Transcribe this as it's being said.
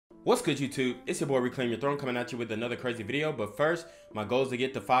What's good, YouTube? It's your boy Reclaim Your Throne coming at you with another crazy video. But first, my goal is to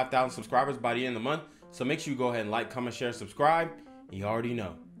get to 5,000 subscribers by the end of the month. So make sure you go ahead and like, comment, share, subscribe. And you already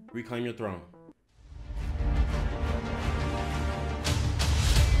know, reclaim your throne.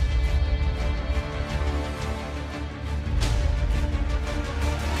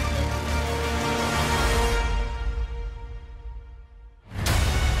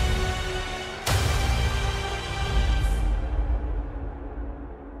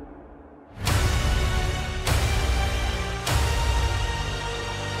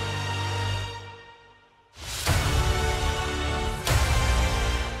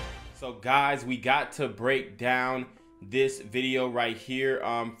 So guys, we got to break down this video right here.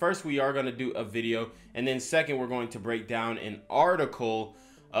 First, we are going to do a video, and then second, we're going to break down an article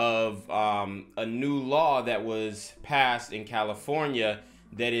of a new law that was passed in California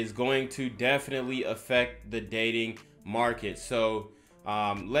that is going to definitely affect the dating market. So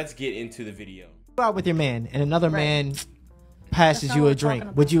let's get into the video. Go out with your man and another man passes you a drink.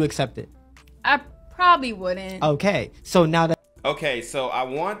 Would you accept it? I probably wouldn't. Okay, so now that Okay, so I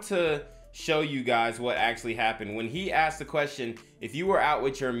want to show you guys what actually happened. When he asked the question, if you were out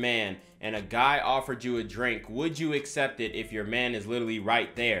with your man and a guy offered you a drink, would you accept it if your man is literally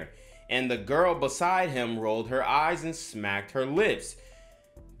right there? And the girl beside him rolled her eyes and smacked her lips.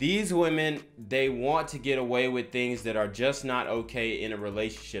 These women, they want to get away with things that are just not okay in a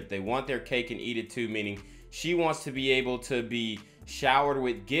relationship. They want their cake and eat it too, meaning she wants to be able to be showered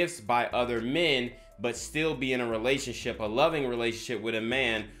with gifts by other men, but still be in a relationship, a loving relationship with a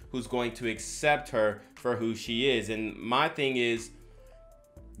man who's going to accept her for who she is. And my thing is,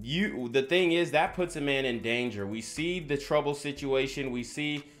 the thing is that puts a man in danger. We see the trouble situation. We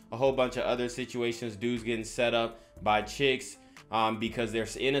see a whole bunch of other situations, dudes getting set up by chicks because they're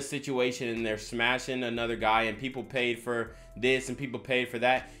in a situation and they're smashing another guy, and people paid for this and people paid for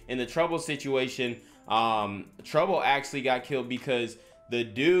that. In the trouble situation, Trouble actually got killed because the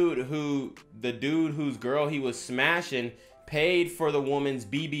dude whose girl he was smashing paid for the woman's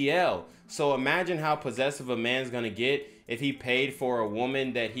BBL. So imagine how possessive a man's gonna get if he paid for a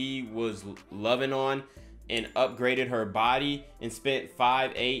woman that he was loving on and upgraded her body and spent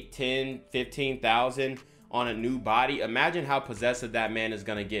 5, 8, 10, 15,000 on a new body. Imagine how possessive that man is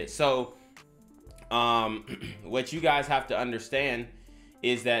gonna get. So what you guys have to understand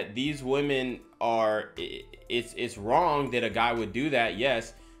is that these women are, it's wrong that a guy would do that,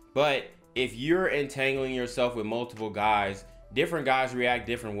 yes, but if you're entangling yourself with multiple guys, different guys react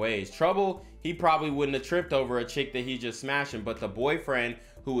different ways. Trouble, he probably wouldn't have tripped over a chick that he just smashing, but the boyfriend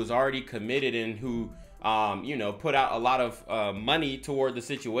who was already committed and who you know, put out a lot of money toward the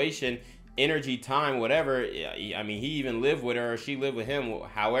situation, energy, time, whatever, I mean, he even lived with her or she lived with him,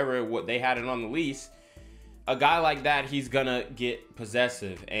 however what they had it on the lease. A guy like that, he's gonna get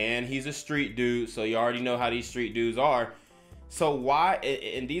possessive, and he's a street dude, so you already know how these street dudes are. So why,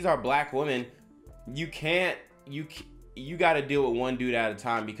 and these are black women, you got to deal with one dude at a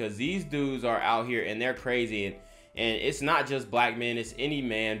time, because these dudes are out here and they're crazy, and it's not just black men, it's any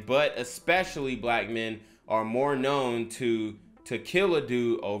man, but especially black men are more known to kill a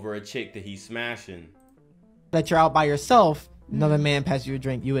dude over a chick that he's smashing. that you're out by yourself, another man passes you a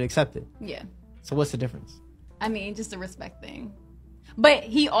drink, you would accept it. Yeah. So what's the difference? I mean, just a respect thing. But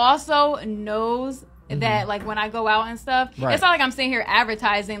he also knows that, like, when I go out and stuff, it's not like I'm sitting here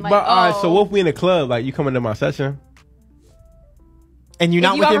advertising, like, but, all right, so what if we in a club, like, you come into my session? And you're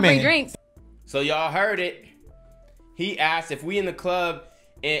not with your man. Drinks. So y'all heard it. He asked, if we in the club,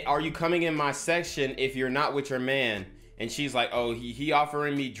 are you coming in my section if you're not with your man? And she's like, oh, he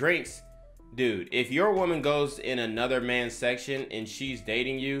offering me drinks. Dude, if your woman goes in another man's section and she's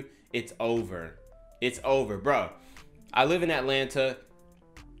dating you, it's over. It's over, bro. I live in Atlanta.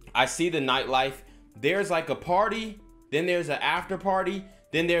 I see the nightlife. There's like a party, then there's an after party,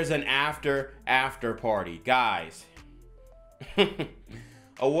 then there's an after party. Guys,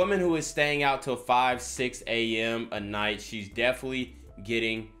 a woman who is staying out till 5, 6 a.m. a night, she's definitely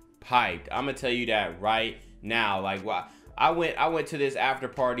getting piped. I'm gonna tell you that right now. Like, I went to this after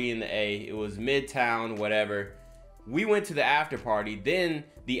party in the A. It was Midtown, whatever. We went to the after party. Then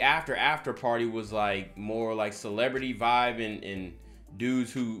the after party was like more like celebrity vibe and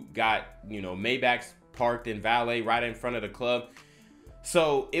dudes who got, you know, Maybachs parked in valet right in front of the club.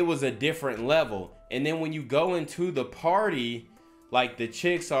 So it was a different level. And then when you go into the party, like, the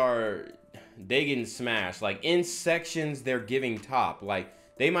chicks they getting smashed. Like, in sections, they're giving top. Like,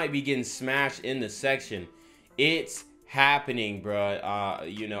 they might be getting smashed in the section. It's happening, bro.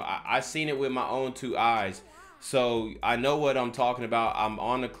 You know, I seen it with my own 2 eyes. So I know what I'm talking about. I'm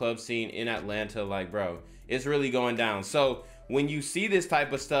on the club scene in Atlanta. Like, bro, it's really going down. So when you see this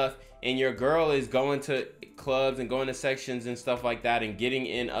type of stuff and your girl is going to clubs and going to sections and stuff like that and getting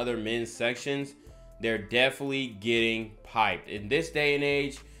in other men's sections, they're definitely getting piped. In this day and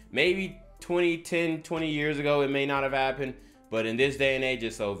age, maybe 20 years ago, it may not have happened, but in this day and age,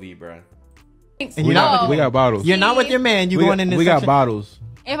 it's OV, bro. And we got bottles. You're not with your man. You going in this We section? got bottles.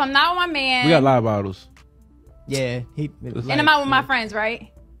 If I'm not with my man, We got a lot of bottles. Yeah. And I'm out with my friends,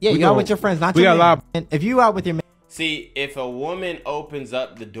 right? Yeah, you out with your friends, not we your got man. a lot. And if you out with your man. See, if a woman opens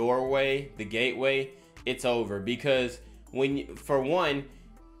up the doorway, the gateway, it's over. Because for one,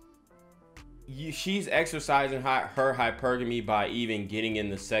 she's exercising her hypergamy by even getting in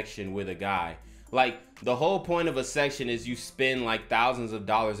the section with a guy. Like, the whole point of a section is you spend like thousands of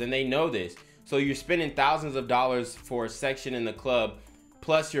dollars, and they know this. So you're spending thousands of dollars for a section in the club,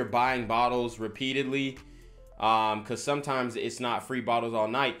 plus you're buying bottles repeatedly. Because sometimes it's not free bottles all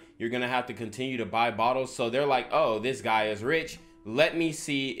night. You're gonna have to continue to buy bottles. So they're like, oh, this guy is rich. Let me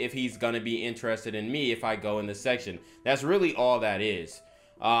see if he's gonna be interested in me if I go in the section. That's really all that is.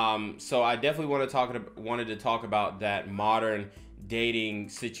 So I definitely wanted to talk about that modern dating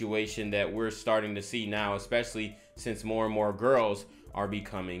situation that we're starting to see now, especially since more and more girls are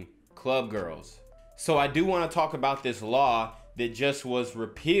becoming club girls. So I do want to talk about this law that just was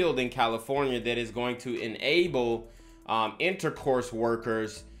repealed in California that is going to enable intercourse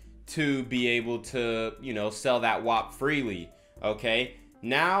workers to be able to, you know, sell that WAP freely. Okay,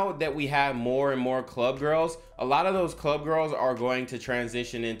 now that we have more and more club girls, a lot of those club girls are going to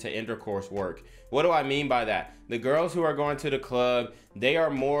transition into intercourse work. What do I mean by that? The girls who are going to the club, they are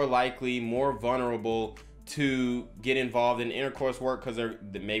more likely, more vulnerable to get involved in intercourse work because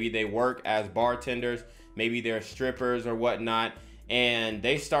maybe they work as bartenders, maybe they're strippers or whatnot, and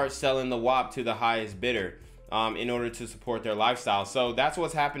they start selling the WAP to the highest bidder in order to support their lifestyle. So that's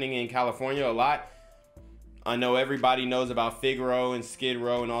what's happening in California a lot. I know everybody knows about Figaro and Skid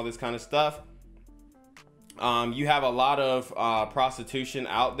Row and all this kind of stuff. You have a lot of prostitution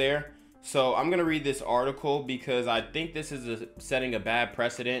out there. So I'm going to read this article because I think this is setting a bad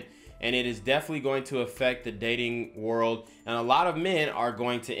precedent, and it is definitely going to affect the dating world. And a lot of men are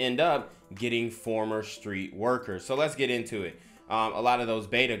going to end up getting former street workers. So let's get into it. A lot of those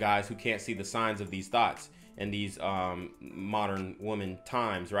beta guys who can't see the signs of these thoughts and these modern woman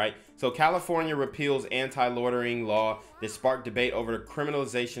times, right? So California repeals anti-loitering law that sparked debate over the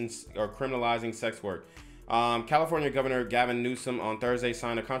criminalizing sex work. California Governor Gavin Newsom on Thursday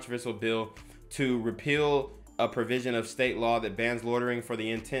signed a controversial bill to repeal a provision of state law that bans loitering for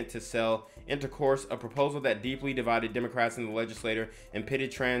the intent to sell intercourse, a proposal that deeply divided Democrats in the legislature and pitted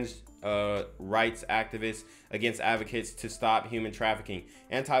trans rights activists against advocates to stop human trafficking.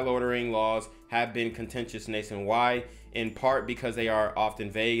 Anti-loitering laws have been contentious nationwide, in part because they are often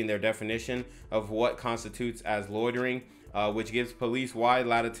vague in their definition of what constitutes as loitering, which gives police wide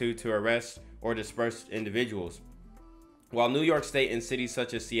latitude to arrest or disperse individuals. While New York State and cities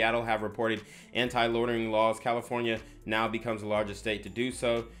such as Seattle have reported anti-loitering laws, California now becomes the largest state to do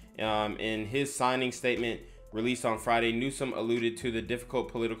so. In his signing statement released on Friday, Newsom alluded to the difficult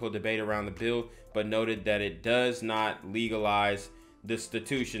political debate around the bill, but noted that it does not legalize the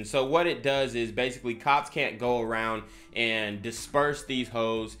institution. So what it does is basically cops can't go around and disperse these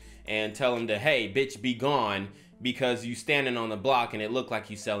hoes and tell them to, hey, bitch, be gone, because you standing on the block and it looked like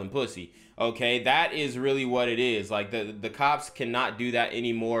you selling pussy. Okay, that is really what it is. Like the cops cannot do that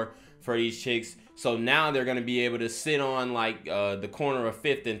anymore for these chicks. So now they're going to be able to sit on like the corner of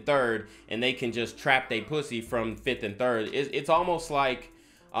 5th and 3rd, and they can just trap they pussy from 5th and 3rd. It's almost like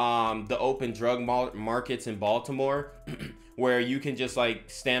the open drug markets in Baltimore where you can just like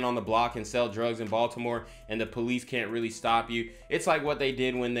stand on the block and sell drugs in Baltimore and the police can't really stop you. It's like what they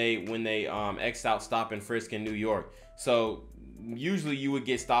did when they X'd out stop and frisk in New York. So usually you would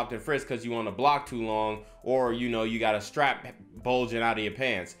get stopped and frisked because you on the block too long, or you know, you got a strap bulging out of your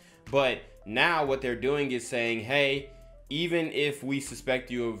pants. But now what they're doing is saying, hey, even if we suspect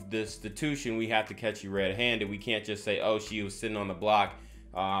you of destitution, we have to catch you red-handed. We can't just say, oh, she was sitting on the block,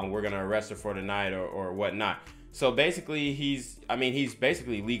 we're gonna arrest her for the night or whatnot. So basically he's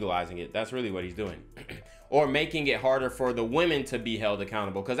basically legalizing it. That's really what he's doing. Or making it harder for the women to be held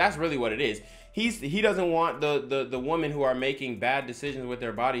accountable, because that's really what it is. He doesn't want the women who are making bad decisions with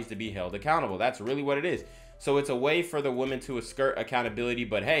their bodies to be held accountable. That's really what it is. So it's a way for the women to skirt accountability.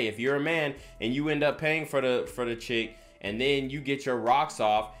 But hey, if you're a man and you end up paying for the chick and then you get your rocks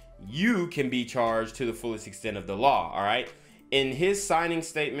off, you can be charged to the fullest extent of the law. All right. In his signing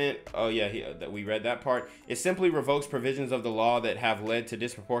statement, that we read that part, it simply revokes provisions of the law that have led to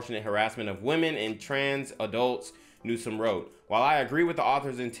disproportionate harassment of women and trans adults, Newsom wrote. While I agree with the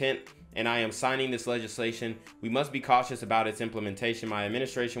author's intent and I am signing this legislation. We must be cautious about its implementation. My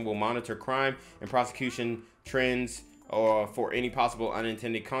administration will monitor crime and prosecution trends or for any possible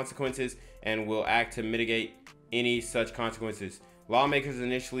unintended consequences and will act to mitigate any such consequences. Lawmakers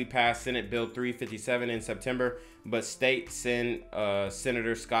initially passed Senate Bill 357 in September, but state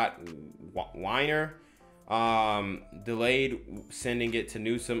Senator Scott Weiner delayed sending it to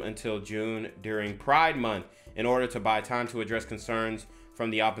Newsom until June during Pride Month in order to buy time to address concerns from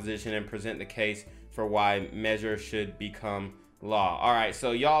the opposition and present the case for why measures should become law. All right,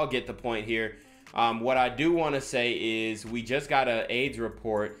 so y'all get the point here. What I do want to say is we just got an AIDS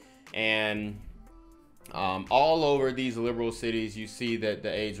report, and all over these liberal cities, you see that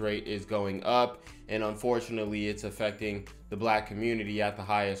the AIDS rate is going up, and unfortunately, it's affecting the black community at the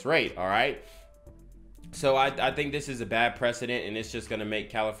highest rate. All right. So I think this is a bad precedent, and it's just going to make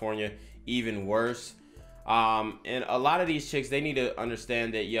California even worse. And a lot of these chicks, they need to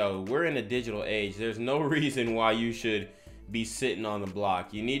understand that, yo, we're in a digital age. There's no reason why you should be sitting on the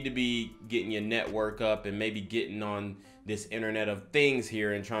block. You need to be getting your network up and maybe getting on this internet of things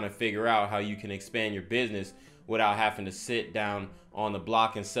here and trying to figure out how you can expand your business without having to sit down on the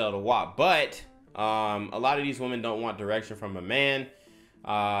block and sell the WAP. But a lot of these women don't want direction from a man.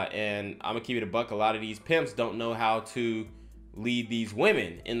 And I'm gonna keep it a buck. A lot of these pimps don't know how to lead these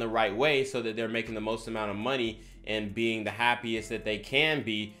women in the right way so that they're making the most amount of money and being the happiest that they can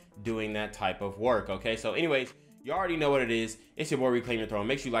be doing that type of work. Okay, so anyways, you already know what it is. It's your boy Reclaim Your Throne.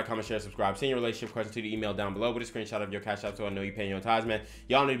 Make sure you like, comment, share, subscribe. Send your relationship question to the email down below with a screenshot of your cash app so I know you're paying your tithes, man.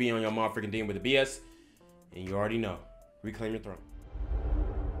 Y'all need to be on your motherfucking team with the BS. And you already know. Reclaim your throne.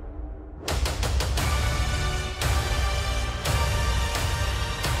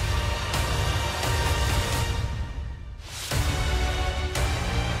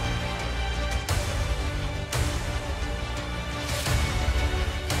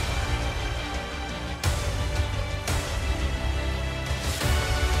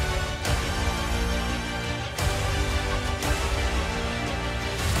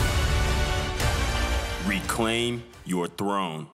 Reclaim your throne.